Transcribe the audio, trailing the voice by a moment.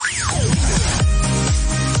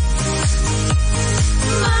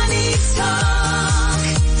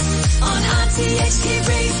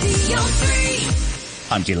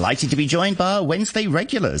I'm delighted to be joined by our Wednesday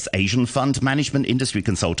regulars, Asian Fund Management Industry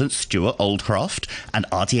Consultant Stewart Oldcroft and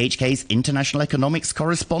RTHK's International Economics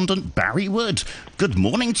Correspondent Barry Wood. Good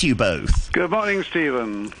morning to you both. Good morning,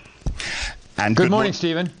 Stephen. And good morning,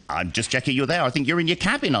 Stephen. I'm just checking you're there. I think you're in your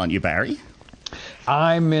cabin, aren't you, Barry?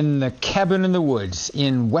 I'm in the cabin in the woods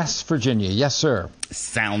in West Virginia. Yes, sir.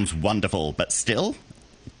 Sounds wonderful, but still,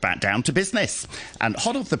 back down to business. And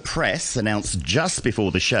hot off the press, announced just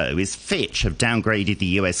before the show, is Fitch have downgraded the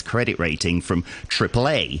US credit rating from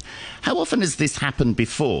AAA. How often has this happened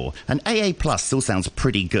before? And AA Plus still sounds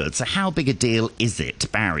pretty good, so how big a deal is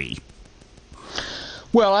it, Barry?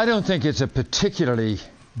 Well, I don't think it's a particularly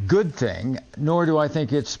good thing, nor do I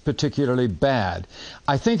think it's particularly bad.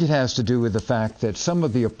 I think it has to do with the fact that some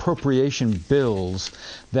of the appropriation bills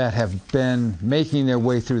that have been making their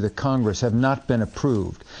way through the Congress have not been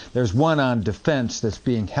approved. There's one on defense that's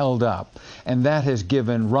being held up, and that has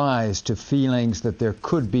given rise to feelings that there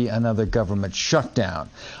could be another government shutdown.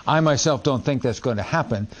 I myself don't think that's going to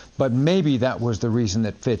happen, but maybe that was the reason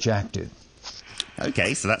that Fitch acted.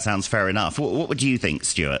 Okay, so that sounds fair enough. What would you think,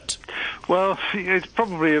 Stewart? Well, it's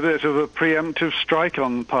probably a bit of a preemptive strike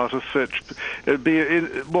on the part of Fitch.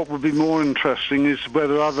 What would be more interesting is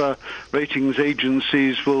whether other ratings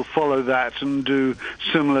agencies will follow that and do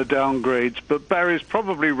similar downgrades. But Barry's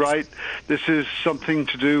probably right. This is something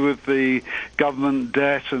to do with the government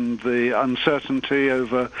debt and the uncertainty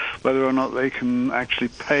over whether or not they can actually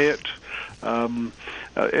pay it.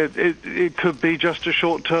 It could be just a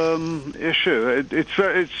short-term issue.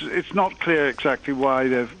 It's not clear exactly why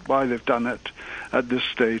they've done it at this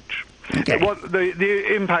stage. Okay.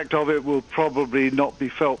 The impact of it will probably not be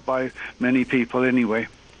felt by many people anyway.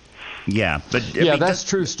 Yeah, but that's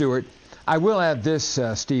true, Stewart. I will add this,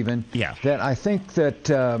 Stephen. Yeah. That I think that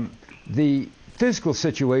the fiscal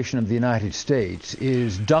situation of the United States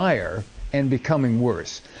is dire and becoming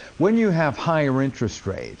worse. When you have higher interest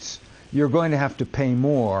rates, you're going to have to pay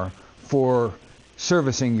more for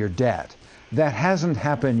servicing your debt. That hasn't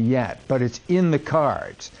happened yet, but it's in the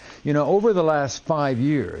cards. You know, over the last 5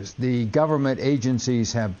 years, the government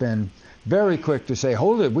agencies have been very quick to say,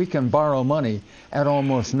 hold it, we can borrow money at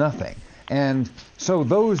almost nothing. And so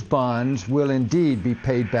those bonds will indeed be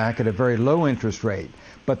paid back at a very low interest rate.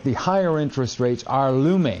 But the higher interest rates are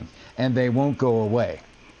looming, and they won't go away.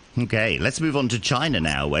 Okay, let's move on to China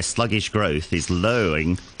now, where sluggish growth is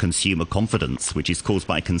lowering consumer confidence, which is caused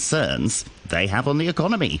by concerns they have on the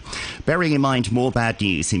economy. Bearing in mind more bad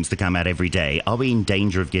news seems to come out every day, are we in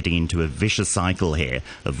danger of getting into a vicious cycle here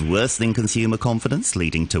of worsening consumer confidence,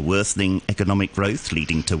 leading to worsening economic growth,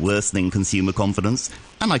 leading to worsening consumer confidence?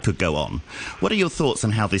 And I could go on. What are your thoughts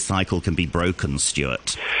on how this cycle can be broken,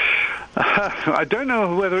 Stewart? I don't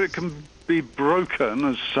know whether it can be broken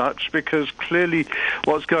as such, because clearly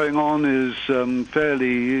what's going on is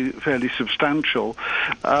fairly substantial.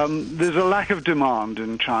 There's a lack of demand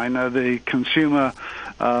in China. The consumer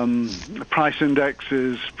price index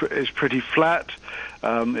is pretty flat,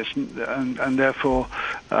 and therefore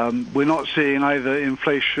we're not seeing either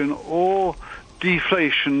inflation or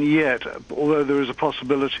deflation yet, although there is a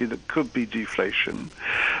possibility that could be deflation.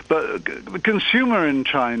 But the consumer in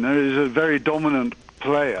China is a very dominant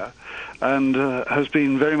player and has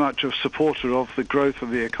been very much a supporter of the growth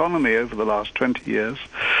of the economy over the last 20 years.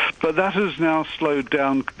 But that has now slowed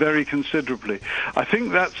down very considerably. I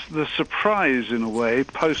think that's the surprise, in a way,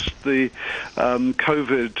 post the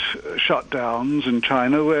COVID shutdowns in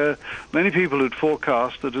China, where many people had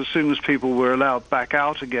forecast that as soon as people were allowed back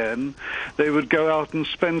out again, they would go out and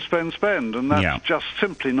spend, and that's just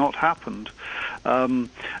simply not happened.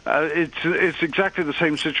 It's exactly the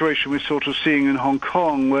same situation we're sort of seeing in Hong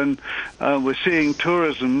Kong, when we're seeing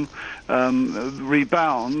tourism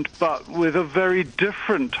rebound, but with a very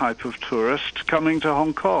different type of tourist coming to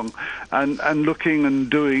Hong Kong and looking and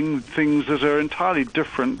doing things that are entirely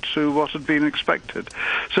different to what had been expected.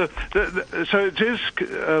 So it is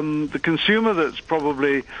the consumer that's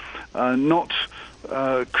probably not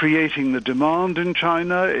creating the demand in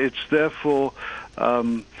China. It's therefore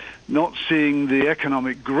not seeing the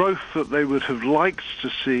economic growth that they would have liked to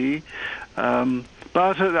see.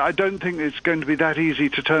 But I don't think it's going to be that easy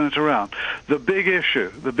to turn it around. The big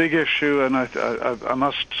issue, and I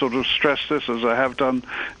must sort of stress this, as I have done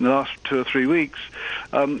in the last 2 or 3 weeks,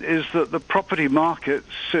 is that the property market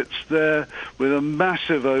sits there with a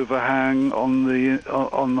massive overhang on the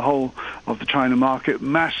whole of the China market,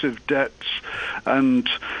 massive debts, and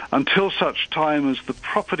until such time as the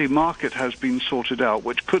property market has been sorted out,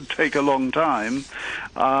 which could take a long time,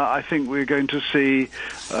 I think we're going to see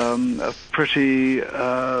a pretty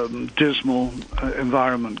dismal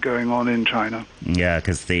environment going on in China. Yeah,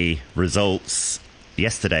 because the results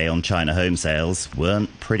yesterday on China home sales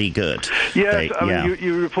weren't pretty good. Yes, I mean,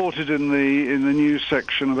 you reported in the news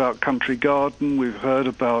section about Country Garden. We've heard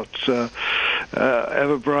about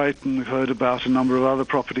Everbright, and we've heard about a number of other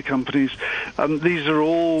property companies. These are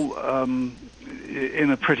all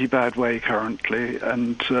in a pretty bad way currently,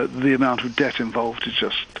 and the amount of debt involved is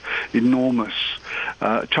just enormous.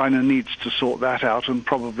 China needs to sort that out and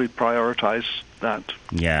probably prioritize that.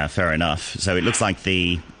 Yeah, fair enough. So it looks like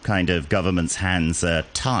the kind of government's hands are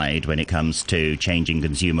tied when it comes to changing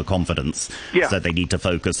consumer confidence. Yeah. So they need to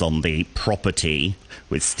focus on the property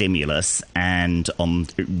with stimulus and on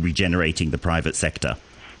regenerating the private sector.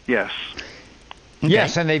 Yes. Okay.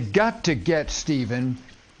 Yes, and they've got to get, Stephen,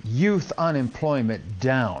 youth unemployment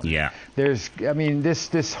down. Yeah.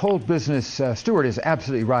 This whole business, Stewart is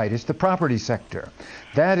absolutely right. It's the property sector.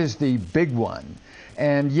 That is the big one.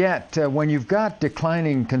 And yet, when you've got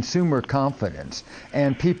declining consumer confidence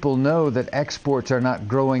and people know that exports are not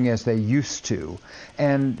growing as they used to,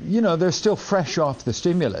 and, they're still fresh off the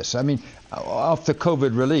stimulus, off the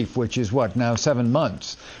COVID relief, which is now 7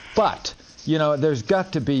 months. But, there's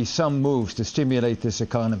got to be some moves to stimulate this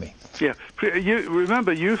economy. Yeah.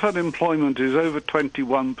 Remember, youth unemployment is over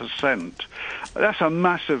 21%. That's a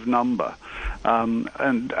massive number. And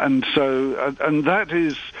that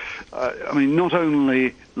is, not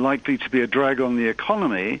only likely to be a drag on the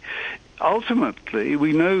economy. Ultimately,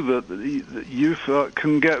 we know that the youth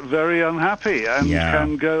can get very unhappy and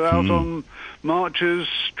can go out on marches,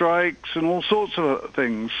 strikes, and all sorts of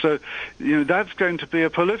things. So, that's going to be a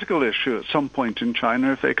political issue at some point in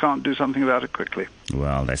China if they can't do something about it quickly.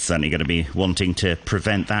 Well, they're certainly going to be wanting to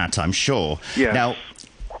prevent that, I'm sure. Yes. Now,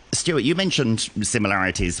 Stewart, you mentioned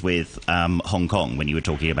similarities with Hong Kong when you were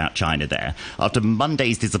talking about China there. After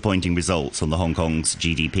Monday's disappointing results on the Hong Kong's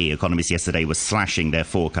GDP, economists yesterday were slashing their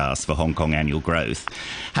forecast for Hong Kong annual growth.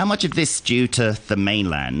 How much of this due to the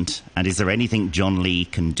mainland, and is there anything John Lee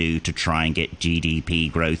can do to try and get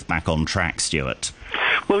GDP growth back on track, Stewart?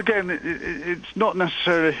 Well, again, it's not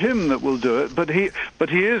necessarily him that will do it, but he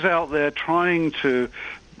is out there trying to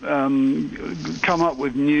come up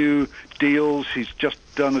with new deals. He's just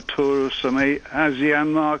done a tour of some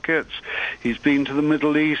ASEAN markets. He's been to the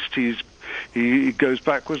Middle East. He goes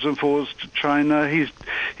backwards and forwards to China.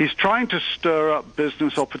 He's trying to stir up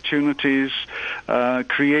business opportunities,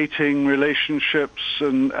 creating relationships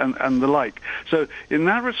and the like. So in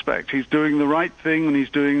that respect, he's doing the right thing, and he's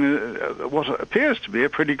doing what appears to be a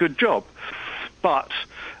pretty good job. But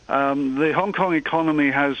the Hong Kong economy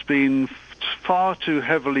has been far too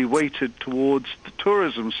heavily weighted towards the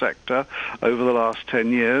tourism sector over the last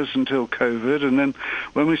 10 years until COVID, and then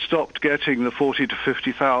when we stopped getting the 40 to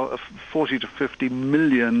 50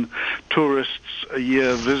 million tourists a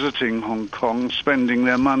year visiting Hong Kong, spending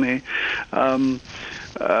their money,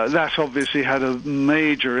 that obviously had a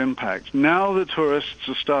major impact. Now the tourists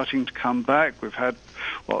are starting to come back. We've had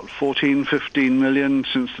 14, 15 million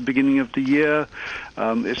since the beginning of the year.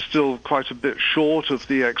 It's still quite a bit short of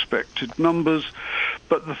the expected numbers.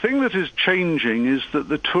 But the thing that is changing is that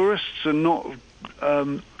the tourists are not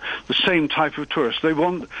the same type of tourists. They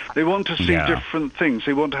want to see different things.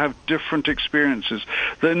 They want to have different experiences.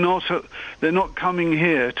 They're not coming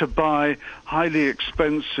here to buy highly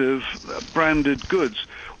expensive branded goods,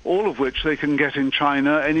 all of which they can get in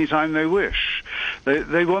China anytime they wish.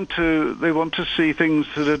 They want to see things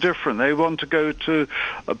that are different. They want to go to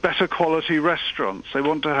better quality restaurants. They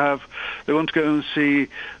want to go and see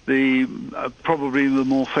the probably the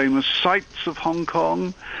more famous sights of Hong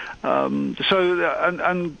Kong.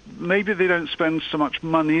 And maybe they don't spend so much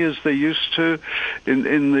money as they used to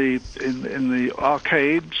in the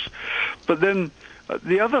arcades, but then.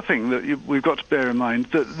 The other thing that we've got to bear in mind,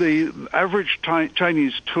 that the average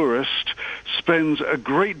Chinese tourist spends a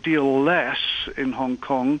great deal less in Hong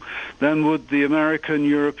Kong than would the American,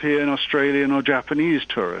 European, Australian or Japanese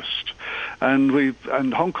tourist. And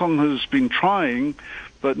Hong Kong has been trying,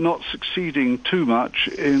 but not succeeding too much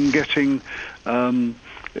in getting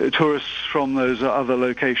tourists from those other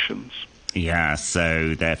locations. Yeah,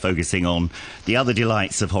 so they're focusing on the other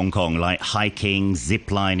delights of Hong Kong, like hiking,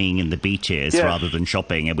 zip-lining and the beaches, rather than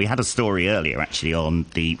shopping. And we had a story earlier, actually, on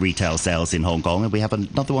the retail sales in Hong Kong, and we have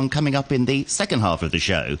another one coming up in the second half of the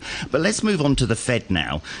show. But let's move on to the Fed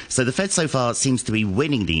now. So the Fed so far seems to be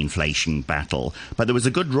winning the inflation battle, but there was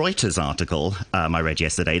a good Reuters article I read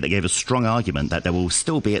yesterday that gave a strong argument that there will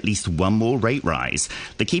still be at least one more rate rise.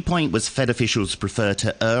 The key point was Fed officials prefer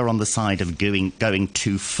to err on the side of going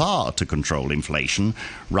too far to control inflation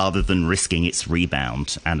rather than risking its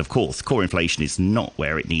rebound. And of course, core inflation is not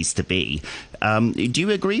where it needs to be. Do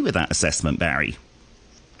you agree with that assessment, Barry?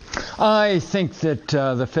 I think that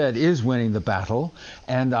the Fed is winning the battle,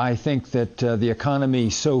 and I think that the economy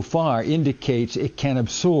so far indicates it can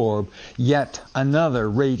absorb yet another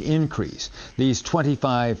rate increase. These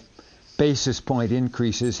 25 basis point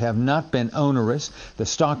increases have not been onerous. The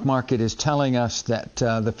stock market is telling us that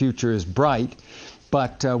the future is bright,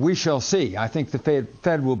 but we shall see. I think the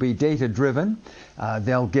Fed will be data-driven.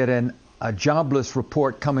 They'll get a jobless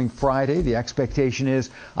report coming Friday. The expectation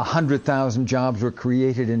is 100,000 jobs were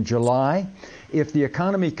created in July. If the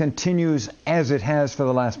economy continues as it has for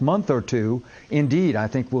the last month or two, indeed, I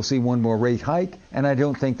think we'll see one more rate hike, and I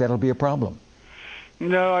don't think that'll be a problem.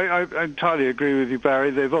 No, I entirely agree with you, Barry.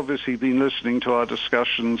 They've obviously been listening to our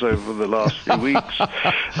discussions over the last few weeks,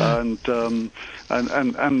 and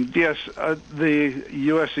yes, the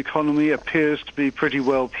U.S. economy appears to be pretty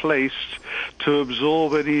well placed to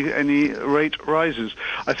absorb any rate rises.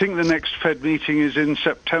 I think the next Fed meeting is in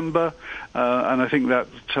September, and I think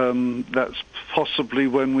that's possibly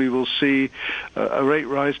when we will see a rate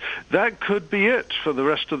rise. That could be it for the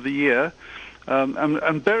rest of the year.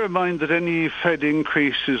 And bear in mind that any Fed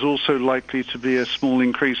increase is also likely to be a small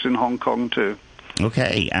increase in Hong Kong too.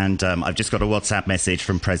 Okay, and I've just got a WhatsApp message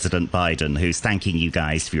from President Biden who's thanking you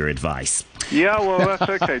guys for your advice. Yeah, well,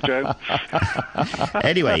 that's okay, Joe.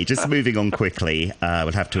 Anyway, just moving on quickly,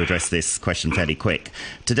 we'll have to address this question fairly quick.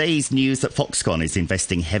 Today's news that Foxconn is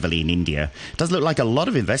investing heavily in India. It does look like a lot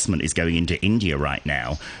of investment is going into India right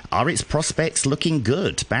now. Are its prospects looking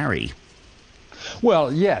good, Barry?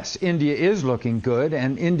 Well, yes, India is looking good,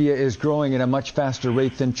 and India is growing at a much faster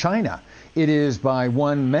rate than China. It is, by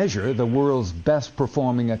one measure, the world's best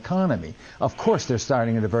performing economy. Of course, they're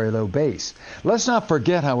starting at a very low base. Let's not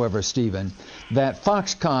forget, however, Stephen, that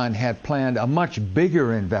Foxconn had planned a much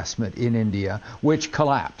bigger investment in India, which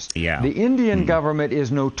collapsed. Yeah. The Indian government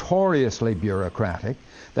is notoriously bureaucratic.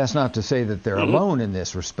 That's not to say that they're alone in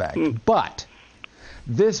this respect, but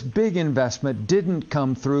this big investment didn't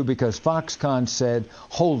come through because Foxconn said,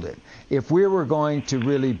 hold it. If we were going to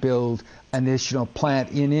really build an additional plant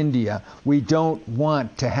in India, we don't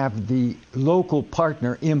want to have the local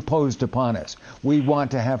partner imposed upon us. We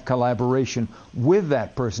want to have collaboration with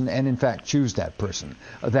that person and, in fact, choose that person,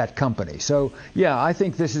 that company. So, yeah, I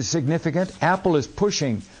think this is significant. Apple is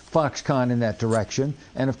pushing Foxconn in that direction,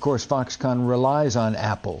 and of course Foxconn relies on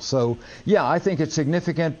Apple. So yeah, I think it's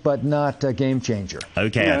significant but not a game changer.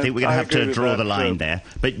 Okay, yeah, I think we're going to have to draw the line there.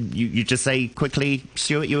 But you just say quickly,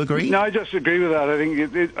 Stewart, you agree? No, I just agree with that. I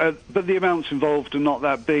think but the amounts involved are not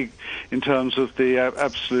that big in terms of the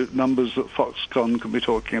absolute numbers that Foxconn could be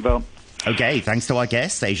talking about. Okay, thanks to our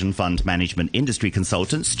guest, Asian Fund Management Industry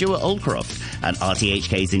Consultant Stewart Oldcroft, and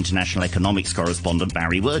RTHK's International Economics Correspondent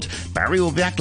Barry Wood. Barry will be back